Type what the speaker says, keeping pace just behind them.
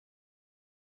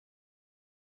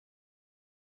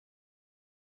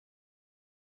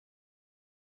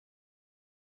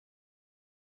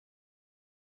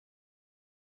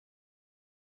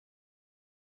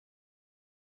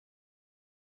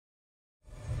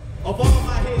of all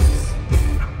my hits.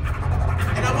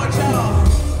 And I want y'all,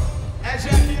 as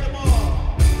y'all hear them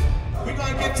all, we're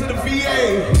gonna get to the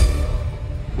VA.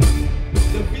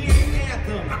 The VA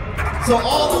anthem. So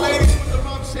all the ladies with the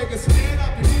rump shakers, stand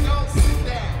up. If you don't, sit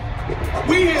down.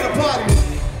 We here to party.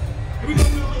 And we gonna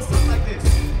do a little something like this.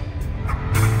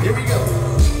 Here we go.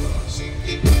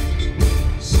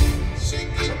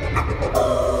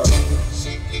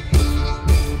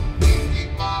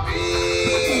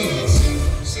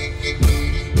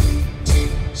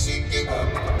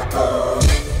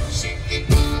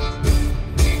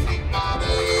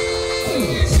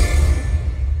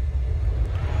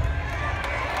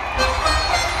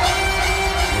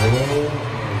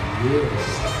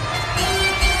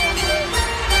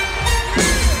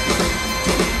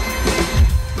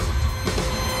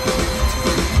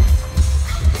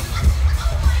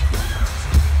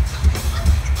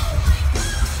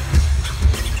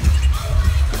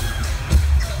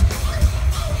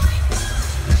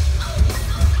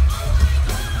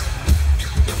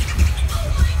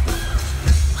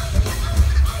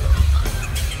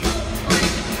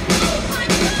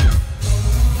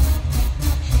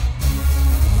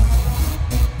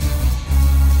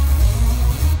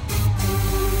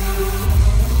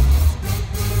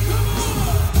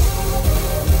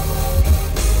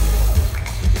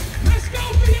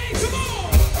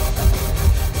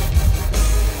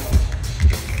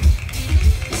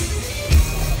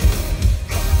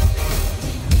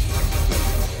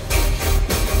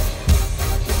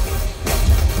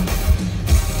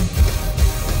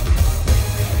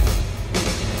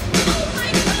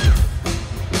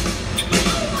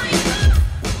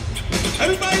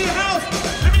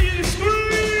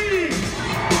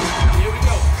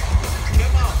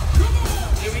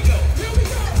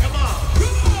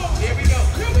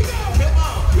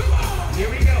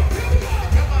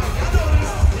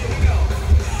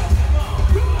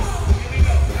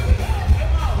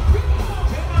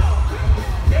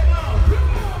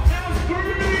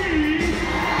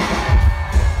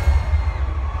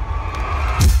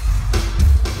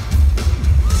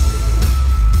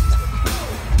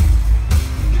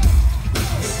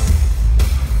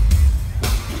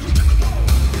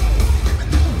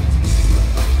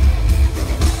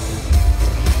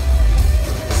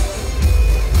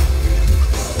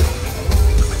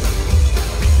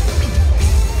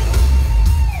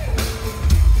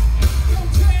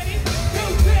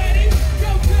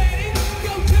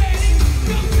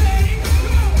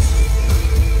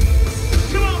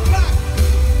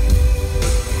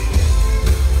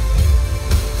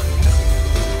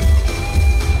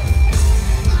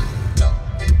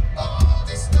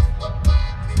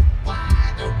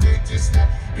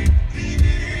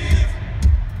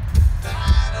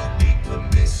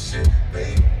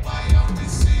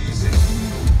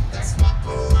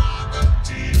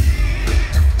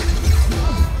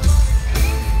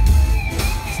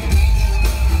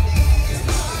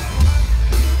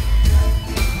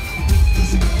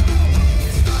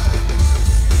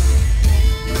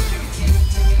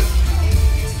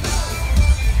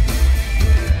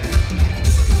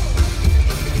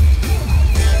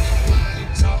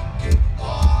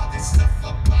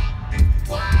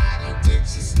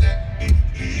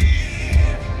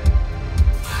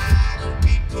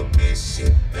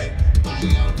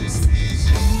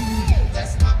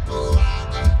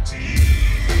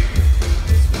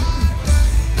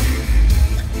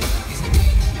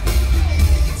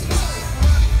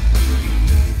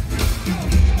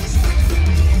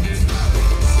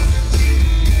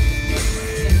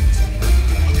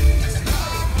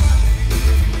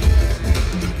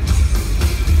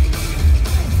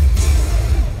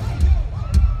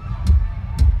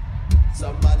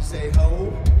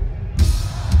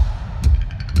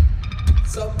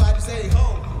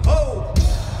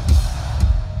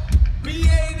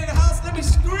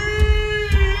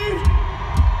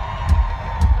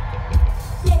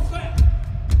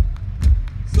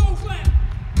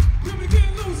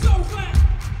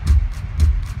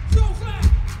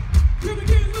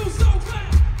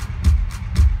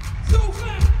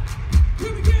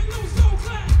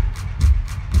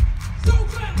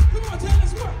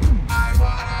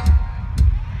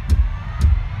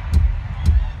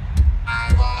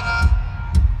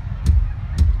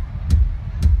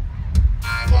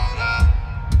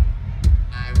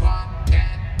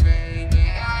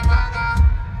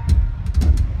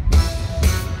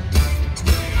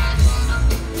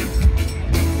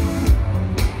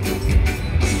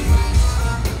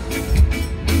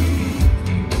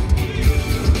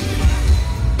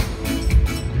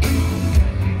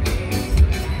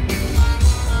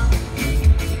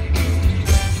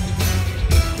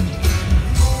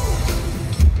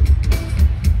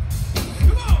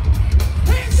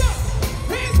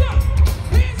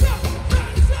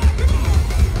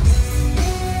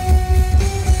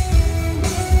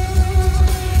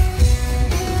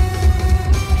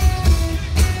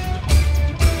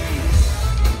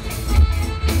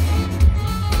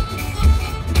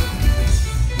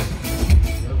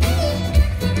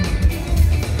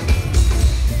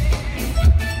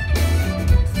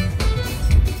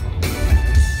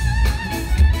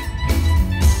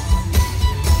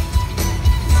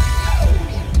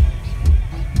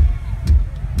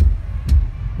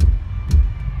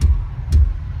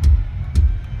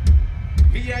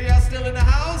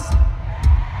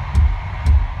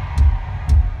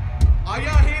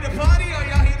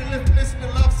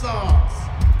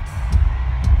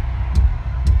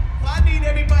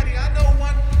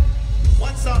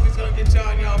 One song is gonna get y'all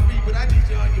on y'all feet, but I need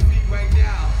y'all on your feet right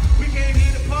now. We came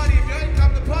here to party. If y'all ain't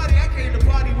come to party, I came to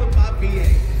party with my VA.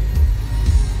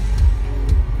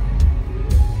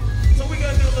 So we're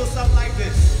gonna do a little something like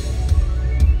this.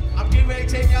 I'm getting ready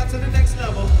to take y'all to the next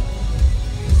level.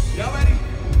 Y'all ready?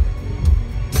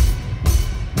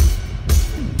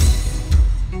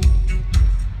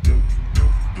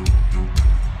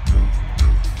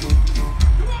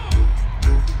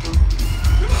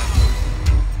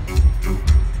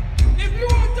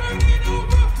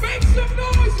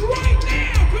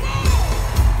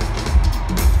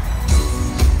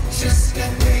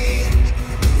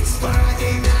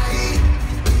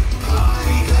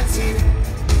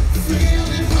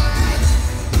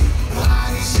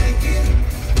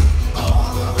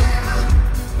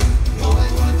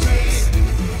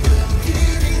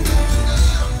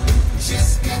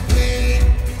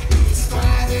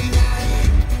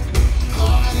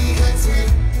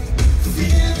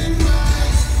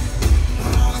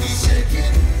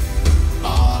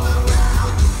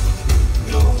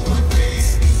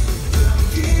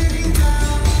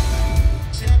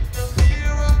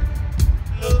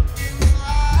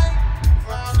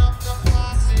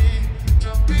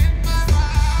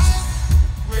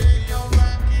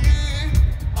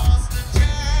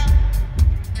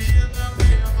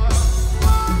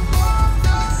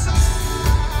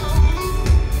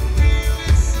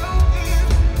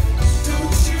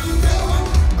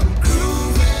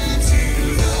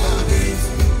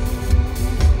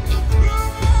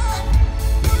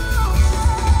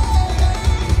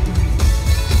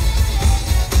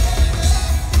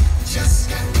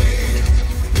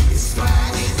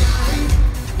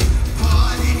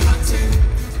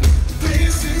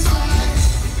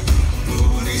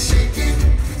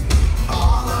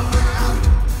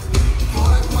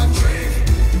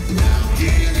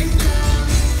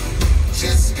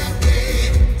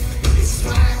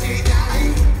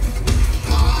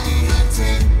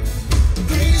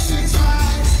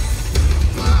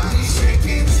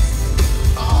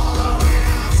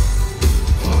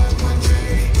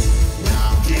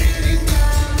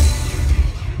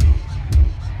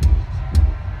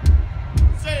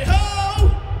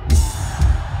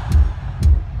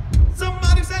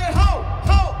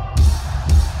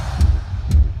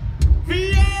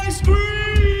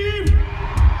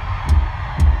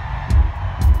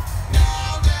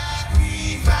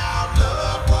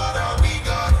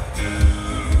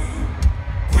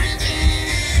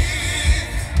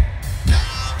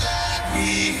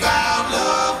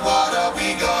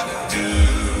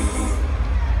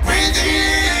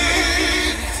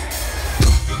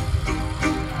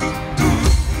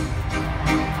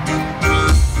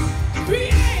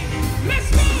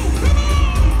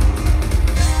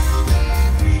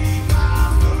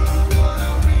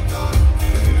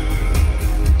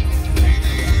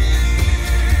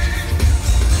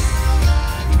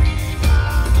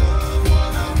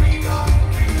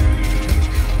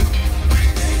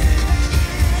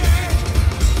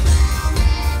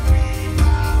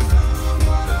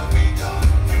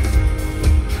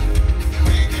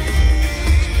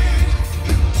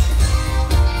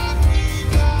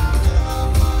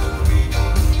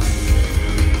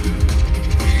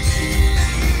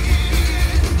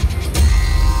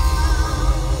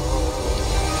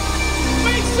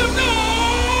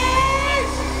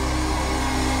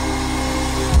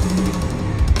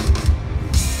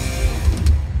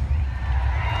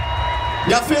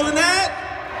 Y'all feeling that?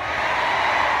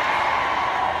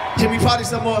 Can we party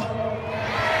some more?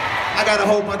 I got a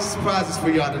whole bunch of surprises for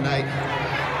y'all tonight.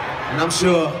 And I'm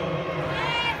sure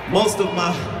most of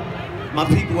my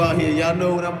people out here, y'all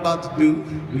know what I'm about to do.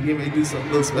 We're getting ready to do something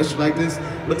a little special like this.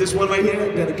 But this one right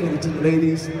here, dedicated to the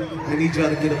ladies. I need y'all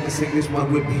to get up and sing this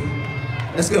one with me.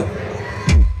 Let's go.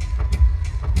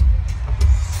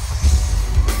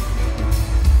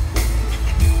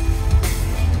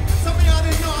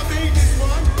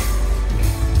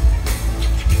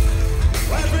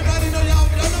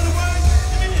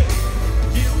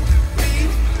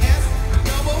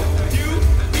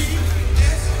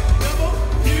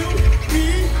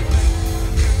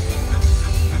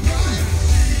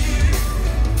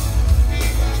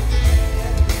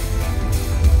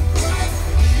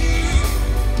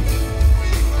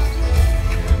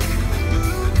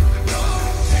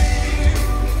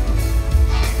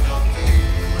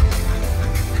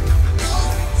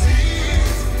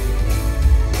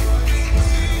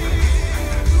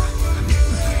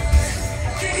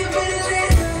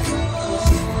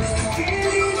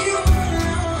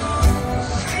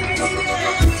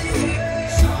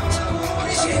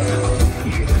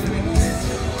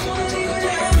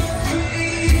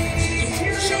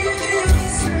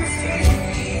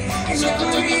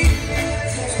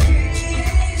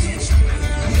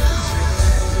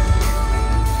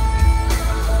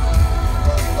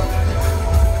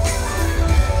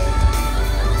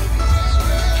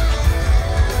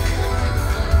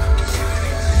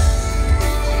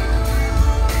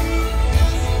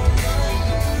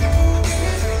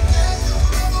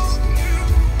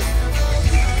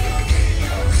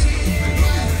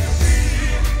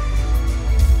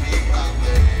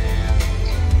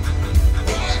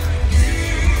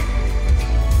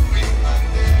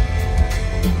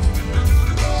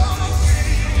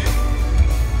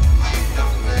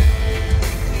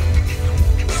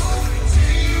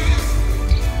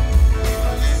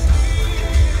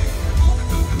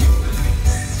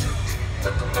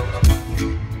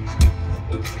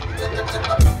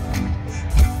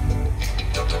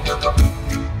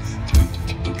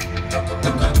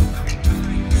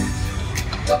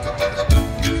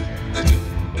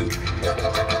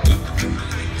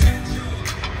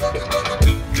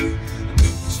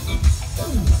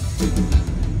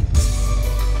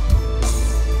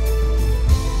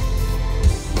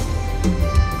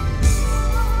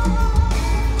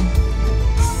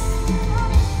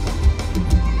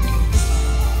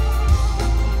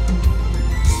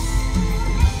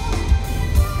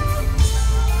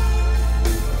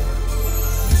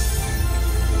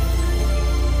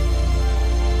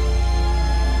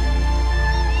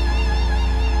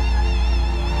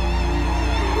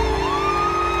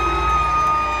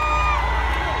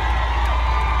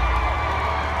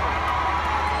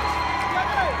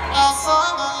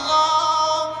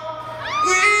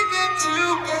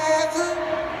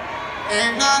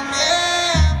 And I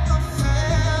never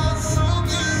felt so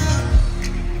good,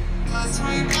 'cause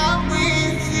when I'm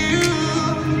with you,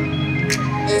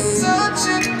 it's such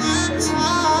a good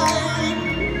time,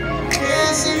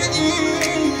 yes it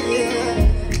is.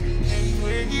 And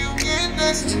when you get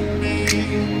next to me,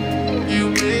 you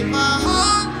make my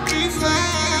heart beat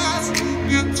fast,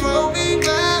 you throw me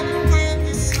back when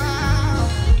you smile,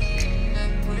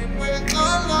 and when we're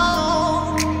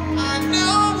alone, I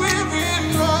know we're in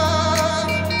love.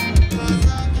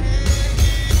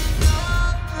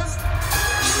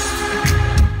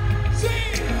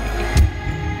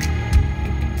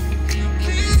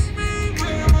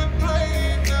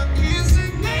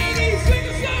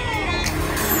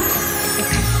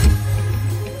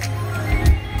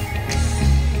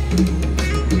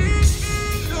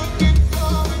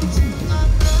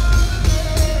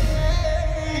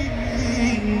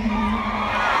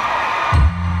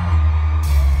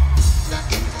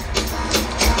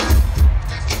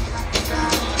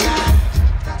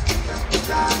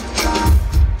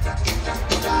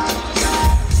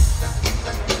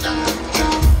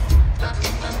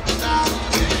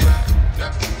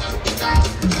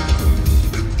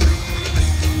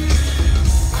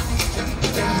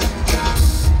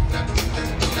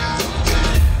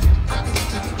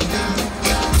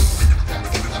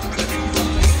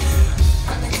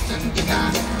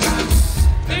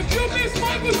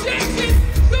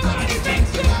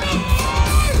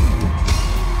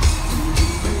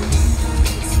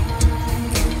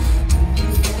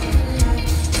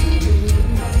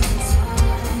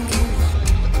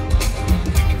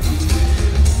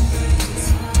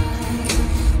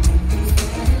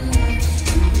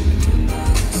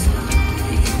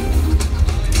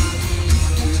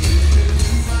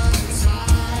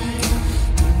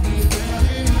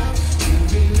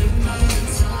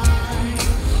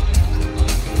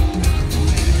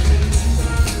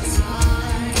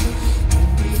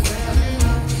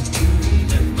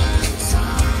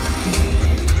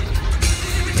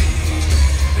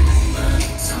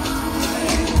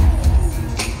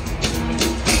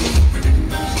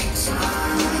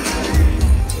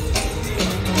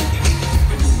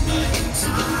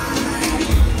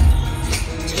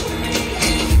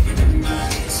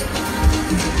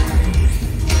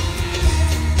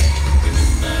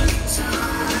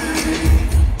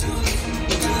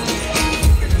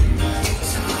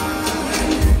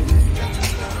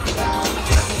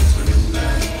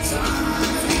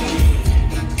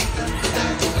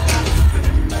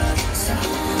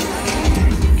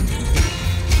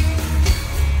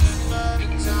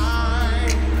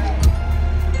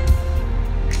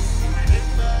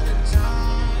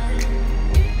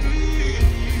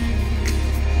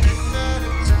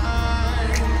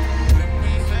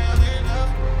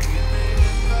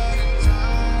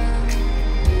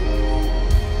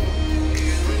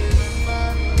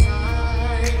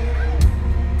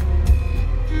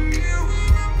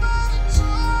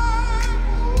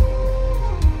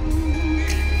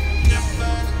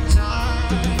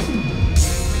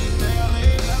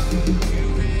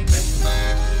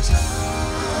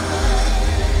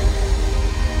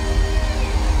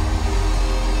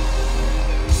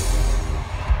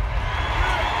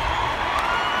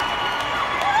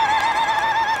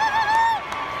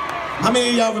 How many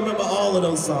of y'all remember all of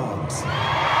those songs? I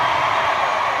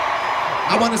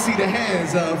want to see the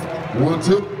hands of 1,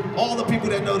 2. all the people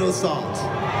that know those songs.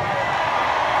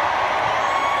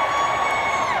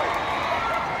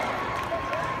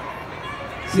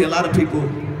 See, a lot of people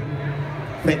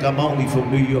think I'm only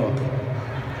from New York.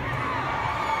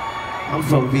 I'm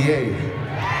from VA.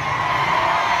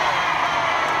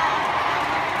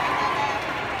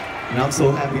 And I'm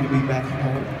so happy to be back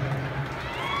home.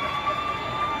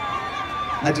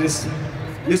 This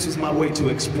was my way to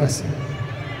express it.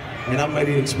 And I'm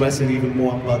ready to express it even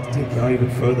more. I'm about to take y'all even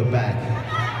further back.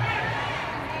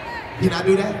 Can I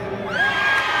do that?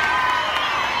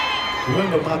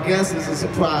 Remember, my guest is a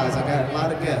surprise. I got a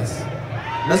lot of guests.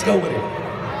 Let's go with it.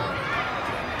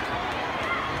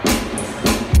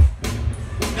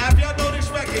 Now, if y'all know this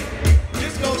record,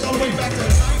 This goes all the way back to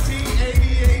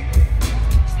 1988.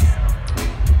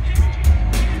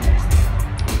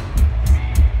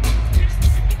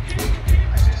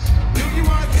 Do you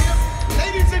want him?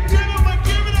 Ladies and gentlemen,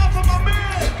 give it up for my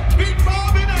man, Big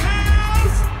Bob in the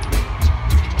house.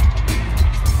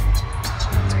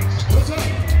 What's up?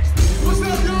 What's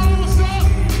up, y'all? What's up?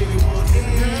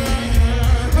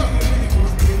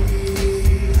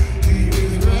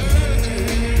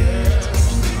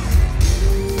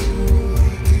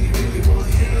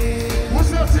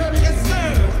 What's up, Teddy? Yes,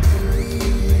 sir.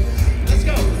 Let's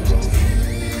go.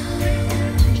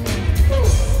 Oh.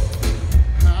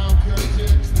 How could you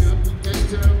still get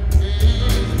to me?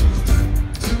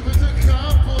 Two as a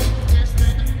couple, it's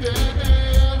been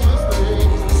better.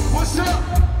 What's up?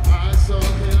 I saw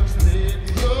him in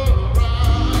your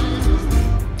eyes.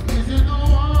 Is it the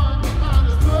one on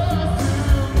the first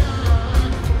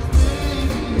tonight?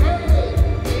 Baby,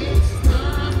 each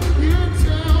time you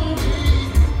tell me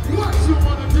what you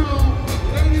wanna do,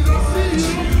 ladies, I see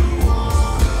you.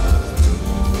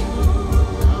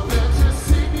 Now that you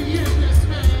see me in this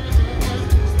man,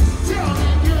 tell me,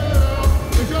 girl,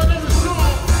 if y'all know the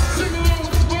song, sing along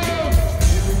with Bub.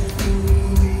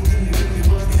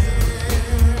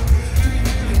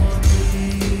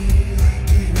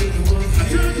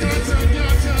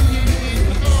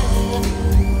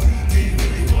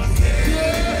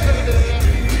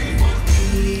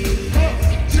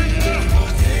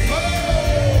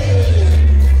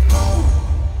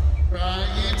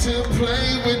 Trying to play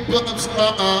with Bub's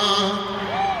arm.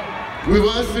 We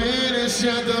were finished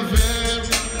at the very.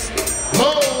 Oh,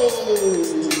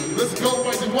 let's go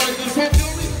right to white. Let's go,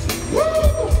 Joey. Woo!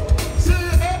 See you,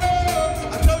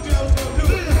 I told you I was gonna do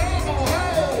it.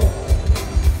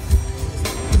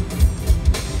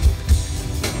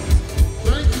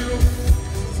 Thank you.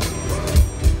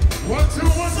 1, 2,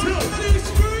 1, 2. Somebody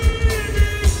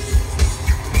screaming.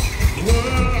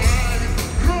 Well,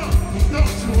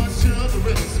 don't you want sugar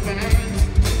in Spanish?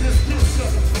 Let's get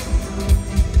some.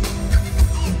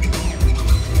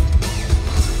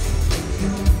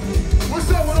 What's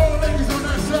up with all the ladies on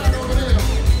that side over there?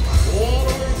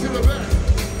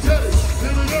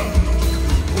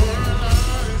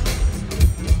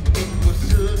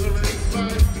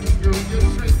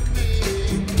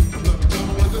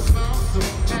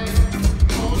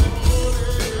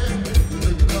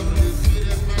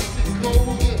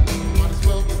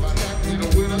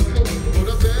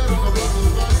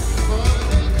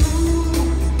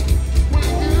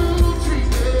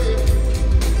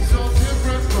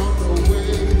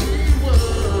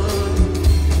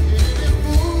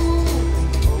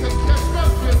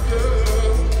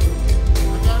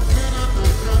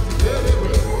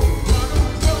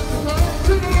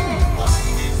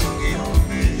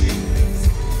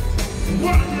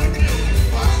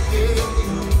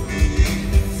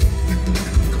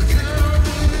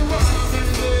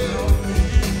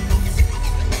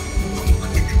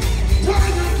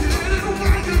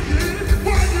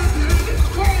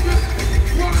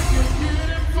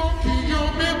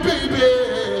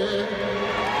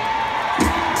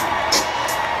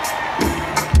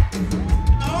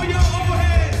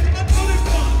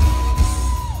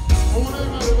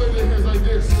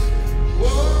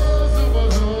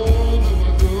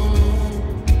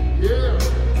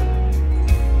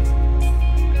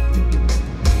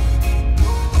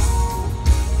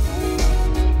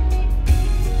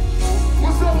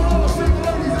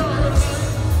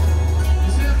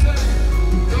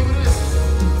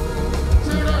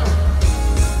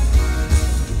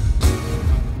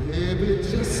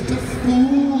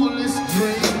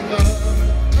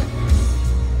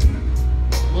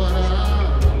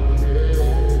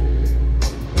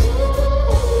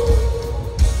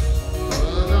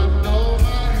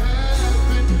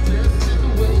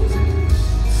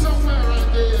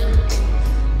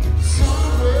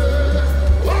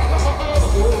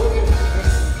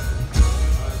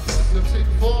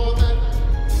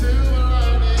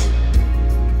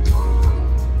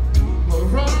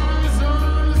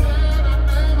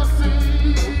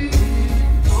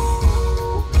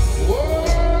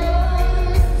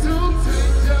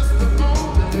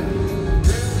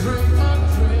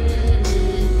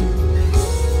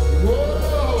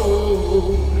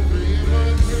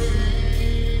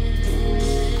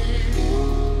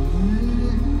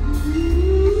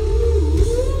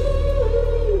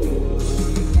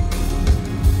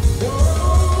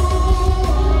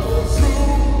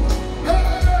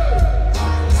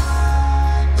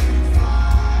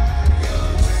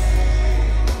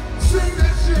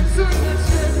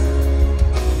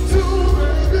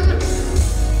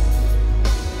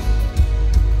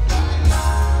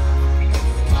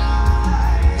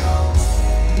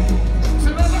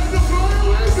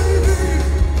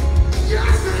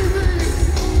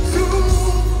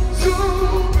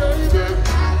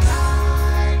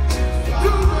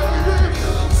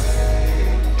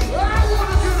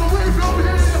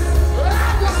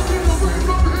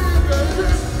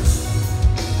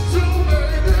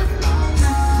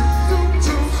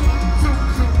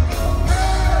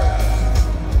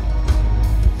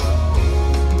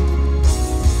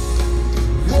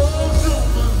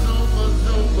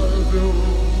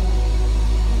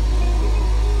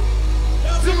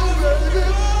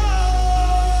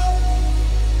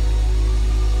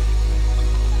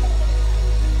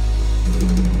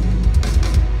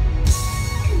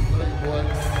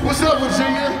 What's up,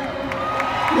 Virginia?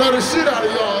 Love the shit out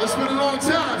of y'all. It's been a long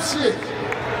time, shit.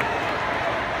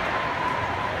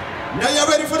 Now y'all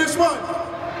ready for this one?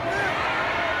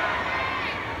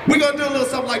 We're gonna do a little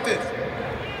something like this.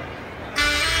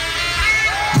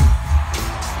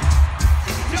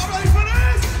 Y'all ready for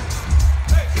this?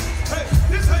 Hey,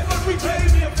 this is what we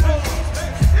came here for.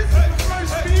 This is the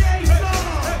first VA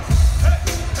song.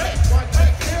 Hey, one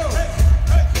check two.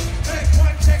 Hey,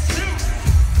 one check two.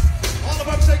 All of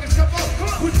our shakers, come on.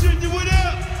 Virginia, what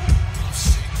up?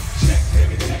 Check,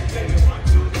 baby, 1,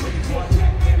 2, 3, 4.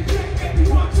 Check, baby,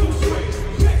 1, 2, 3.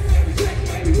 Check,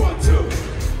 baby, 1, 2.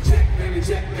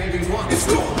 Check, baby, 1. It's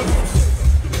cool.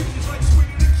 The beat is like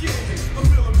sweeter than candy. I'm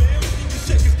feeling man, when your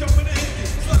shakers coming in handy.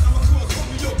 It's like I'm across from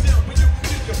New York down when you're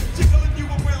Virginia. Jiggling you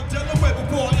around Delaware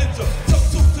before I enter.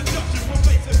 Total seduction from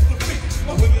faces to feet.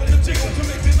 My wiggle and jiggle to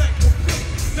make the night complete.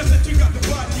 Now that you got the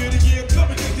body of the year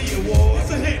coming in the award.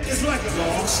 It's a hit, it's like a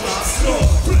long shot score.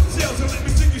 Flip tails and let me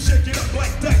see you shake it up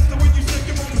like dice. The way you shake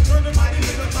it on the turn of mighty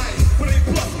in the night. But A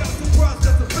plus got a surprise,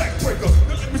 that's a backbreaker.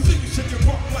 Now let me see you shake it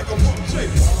rock like a rum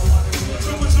shaker.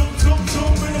 Zoom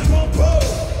in a pom-pom.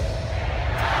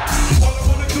 All I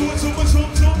wanna do is zoom in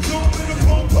a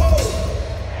pom-pom.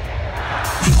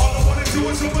 All I wanna do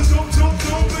is zoom in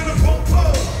a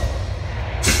pom-pom.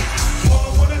 All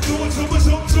I wanna do is zoom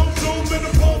in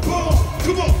a pom-pom.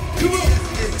 Come on.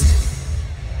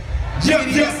 Yep,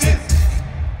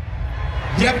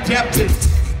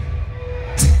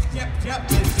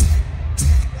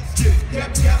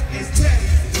 it's Teddy.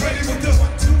 Ready with the 1,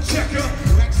 2 checker.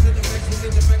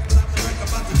 Wreckx-N-Effect, but I'm the wreck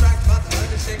about the track, about the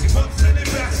undershake it, bumps and it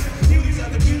backs. Beauties are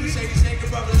the beauty, shake it,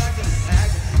 brother like an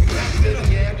action.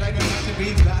 Yeah, like a rocket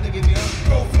beat, gotta get me up.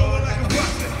 Go flowing like a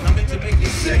rocket. I'm meant to make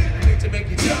you sick, meant to make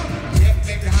you jump. Yeah,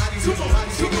 make the hotties, come on.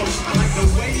 I like the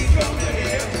way you come in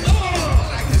here.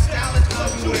 I like the style that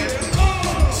you wear.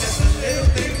 Just the little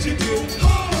things you do.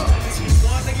 Makes me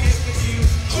wanna get with you.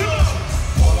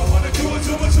 All I wanna do is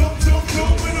zoom in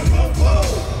a pom-pom.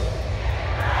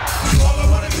 All I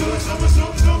wanna do is zoom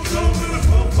in a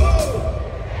pom-pom.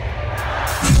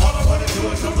 All I wanna do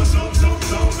is zoom in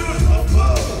a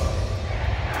pom-pom.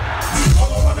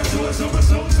 All I wanna do is zoom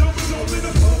in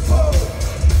a pom-pom.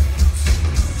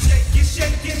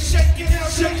 Shake it, now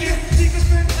shake it. You can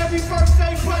spend every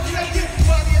birthday butt naked.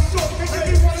 Body is short, make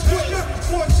me wanna push her.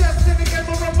 More chest in the game, I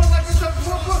rumble like a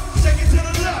subwoofer. Shake it to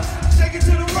the left, shake it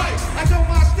to the right. I don't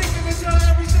mind sticking it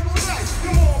every single night.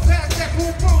 Come on, pass that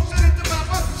cool bro, send it to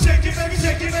mama. Shake it, baby,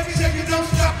 don't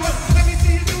stop her. Let me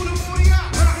see you do the booty out.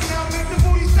 Now make the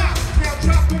booty stop. Now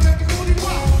drop it, make the booty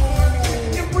rock.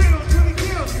 Your brills really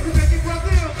kills. You make it run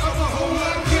deals. I'm a whole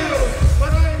lot of kills.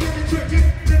 But I ain't really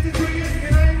tricking, let the trigger.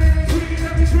 And I ain't really tricking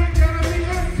every trick that I mean.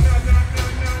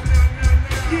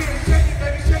 Yeah, shake it,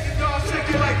 baby, shake it, dog, shake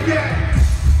it like that.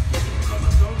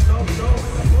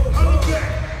 I'm the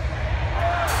back.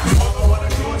 All I wanna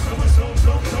do is zoom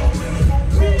in a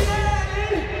pom-pom.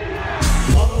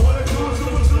 All I wanna do is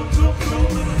zoom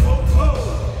in a pom-pom.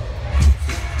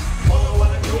 All I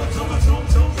wanna do is zoom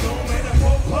in a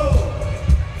pom-pom.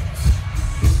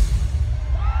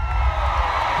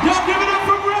 Y'all give it up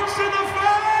for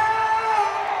Wreckx-N-Effect!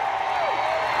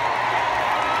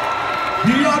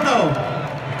 Do y'all know,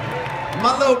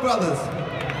 my little brothers,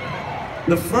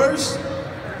 the first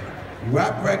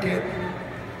rap record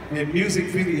and music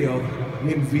video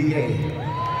in VA.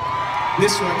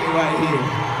 This record right here.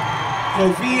 So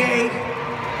VA,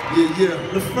 yeah,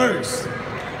 the first.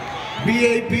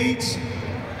 VA Beach,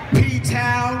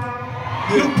 P-Town,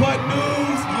 Newport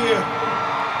News,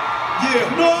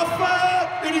 Norfolk.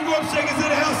 Any rope shakers in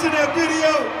the house in that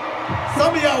video?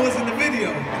 Some of y'all was in the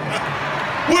video.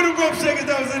 Where the rope shakers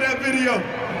that was in that video?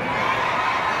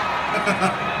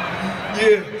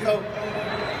 So,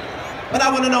 but I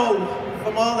want to know,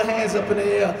 from all the hands up in the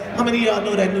air, how many of y'all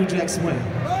know that New Jack Swing?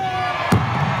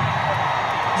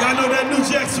 Y'all know that New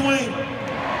Jack Swing?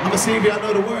 I'm gonna see if y'all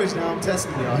know the words now. I'm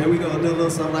testing y'all. Here we go. Do a little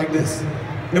something like this.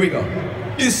 Here we go.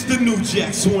 It's the New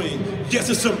Jack Swing. Yes,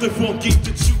 it's something funky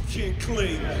that you can't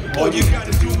claim. All you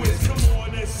gotta do is come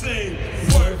on and sing,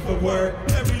 word for word,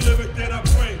 every lyric that I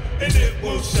bring, and it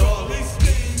will surely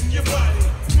sting your body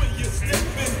when you're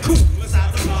stepping cool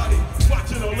inside the party.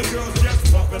 Watching all the girls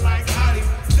just bumping like hotties.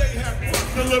 They have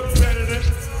to look better than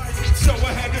so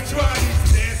I had to try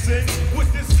dancing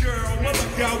with this girl while the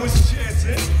guy was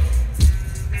chancing.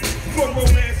 For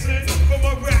romancing, but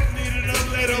my rap needed a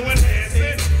little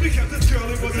enhancing. Because this girl,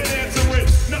 it wasn't answering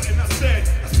nothing I said.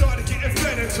 I started getting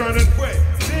better, turning red.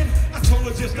 Then I told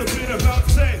her just a bit about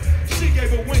sex. She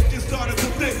gave a wink and started to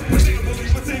think, but didn't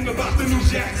believe a thing about the New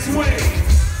Jack Swing.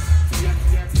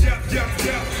 Yep,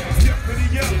 pretty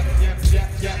yep.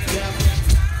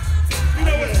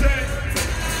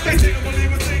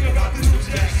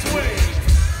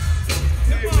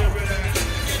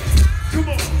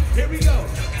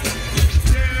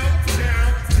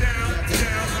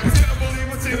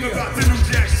 sing about the New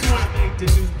Jack Swing. I make the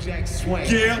New Jack Swing.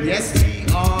 Yeah. Yes,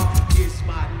 STR is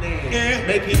my name. Yeah.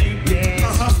 Making you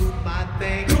dance to my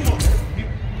thing. Come on.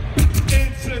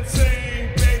 Entertain,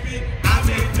 baby. I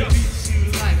make the beats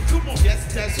you like. Come on.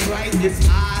 Yes, that's right. It's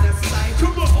out of sight.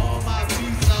 Come on. All my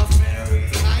beats are very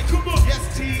high. Come on. Yes,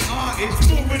 TR is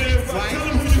Moving it right. Tell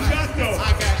them who you got though.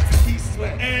 I got Keith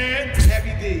Sweat. And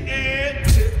Heavy D. And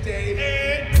Tip David.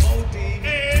 And OD.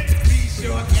 And Be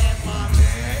Short and my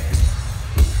man.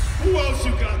 who else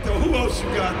you got though? Who else you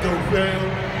got though, fam?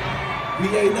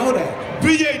 VA know that.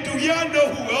 BA, do y'all know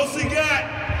who else he got?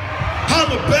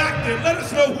 Holla back then. Let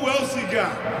us know who else he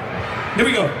got. Here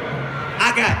we go.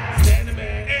 I got Santa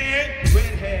Man. And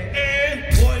Redhead.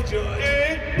 And Boy George.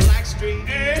 And Blackstreet.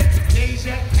 And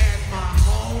Asia and my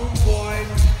homeboy.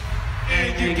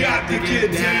 and you got to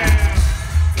get down.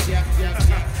 Yep. Yeah.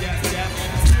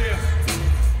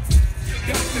 You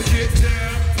got to get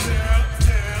down.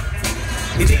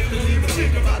 You didn't believe a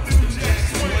thing about the New Jack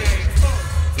Swing.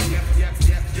 Yep.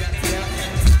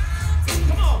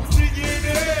 Come on.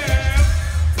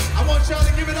 I want y'all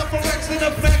to give it up for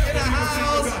Wreckx-N-Effect in the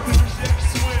house.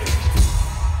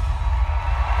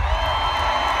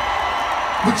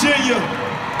 Virginia,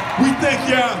 we thank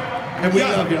y'all. And we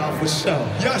love y'all for sure.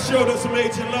 Y'all showed us some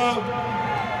major love.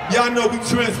 Y'all know we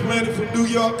transplanted from New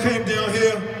York, came down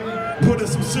here, put in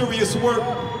some serious work,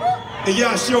 and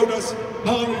y'all showed us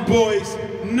Harlem boys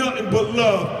nothing but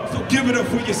love. So give it up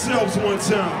for yourselves one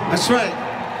time. That's right.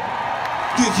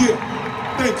 Yeah.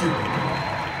 Thank you.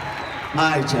 All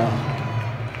right,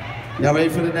 y'all. Y'all ready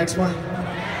for the next one?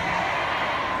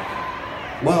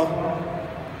 Well,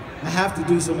 I have to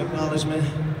do some acknowledgement.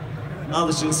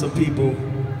 Acknowledging some people.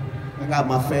 I got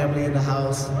my family in the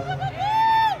house.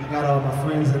 I got all my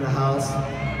friends in the house.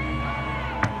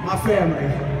 My family.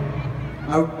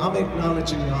 I'm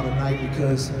acknowledging y'all tonight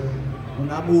because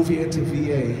when I moved here to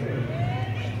VA,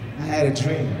 I had a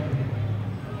dream.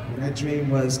 And that dream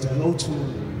was to go to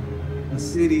a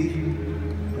city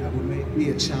that would be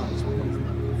a challenge.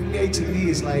 VA to me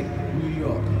is like New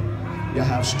York. Y'all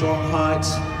have strong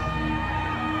hearts,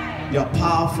 y'all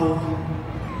powerful,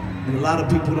 and a lot of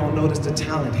people don't notice the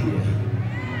talent here.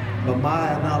 But my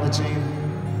acknowledging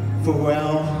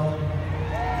Pharrell,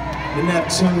 the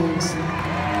Neptunes,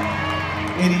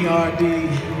 NERD,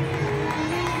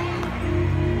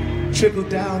 trickle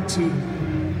down to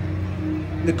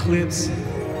the Clips,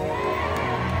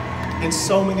 and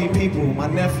so many people. My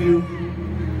nephew,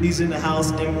 he's in the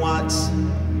house, M. Watts.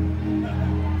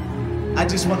 I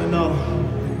just want to know,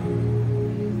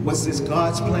 was this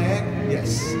God's plan?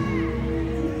 Yes.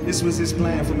 This was his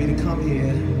plan for me to come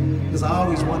here, because I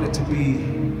always wanted to be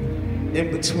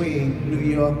in between New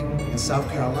York and South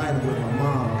Carolina where my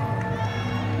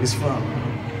mom is from.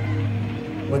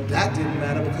 But that didn't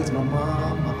matter because my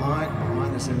mom, my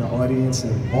aunt is in the audience,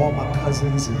 and all my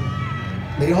cousins, and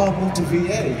they all moved to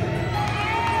VA.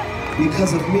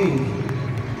 Because of me,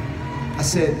 I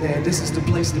said, man, this is the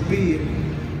place to be.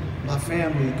 And my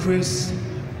family, Chris,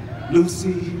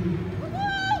 Lucy,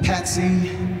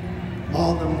 Patsy,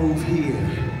 all of them moved here.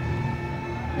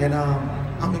 And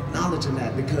I'm acknowledging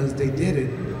that because they did it,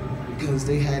 because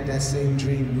they had that same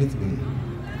dream with me.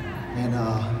 And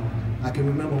I can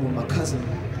remember when my cousin,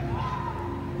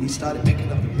 he started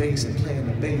picking up the bass and playing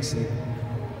the bass,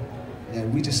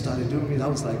 and we just started doing it. I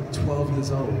was like 12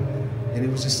 years old, and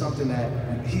it was just something that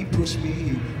he pushed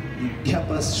me, he kept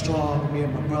us strong, me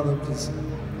and my brother, because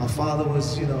my father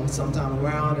was, you know, sometime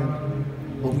around,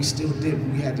 but we still did what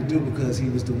we had to do because he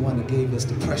was the one that gave us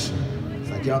the pressure.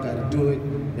 It's like, y'all gotta do it,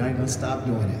 y'all ain't gonna stop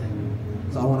doing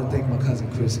it. So I wanna thank my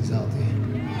cousin Chris, he's out there.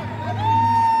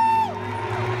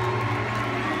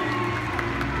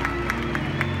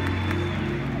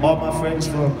 All my friends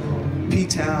from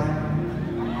P-Town,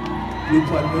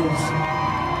 Newport News,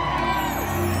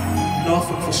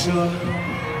 Norfolk for sure,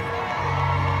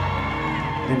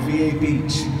 and VA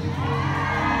Beach.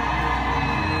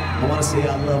 I want to say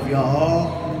I love y'all all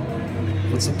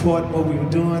for supporting what we were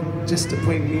doing, just to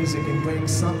bring music and bring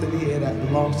something here that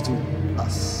belongs to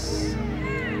us.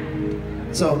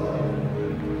 So,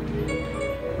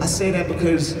 I say that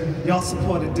because y'all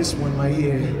supported this one right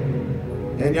here.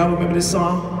 And y'all remember this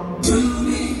song?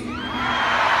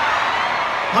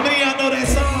 How many of y'all know that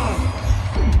song?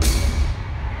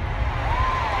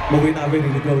 But we're not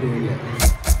ready to go there yet.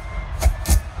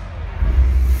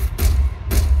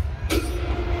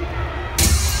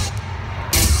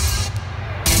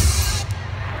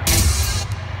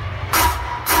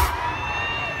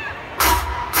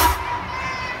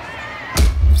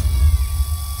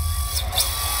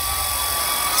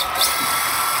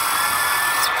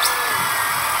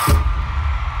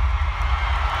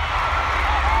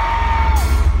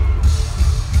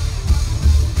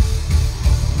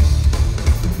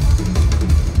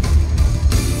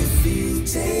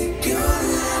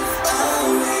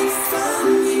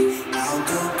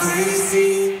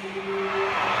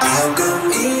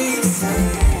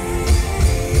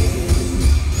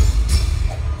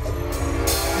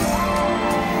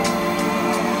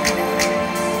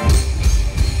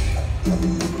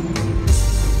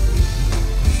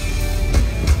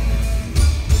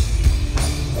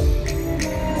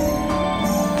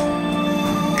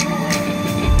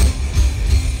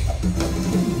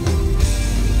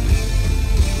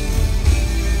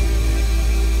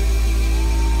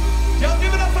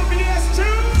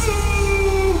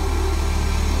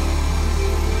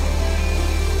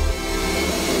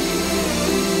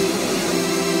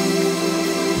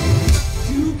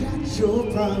 Your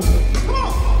problem. Come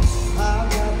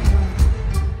on.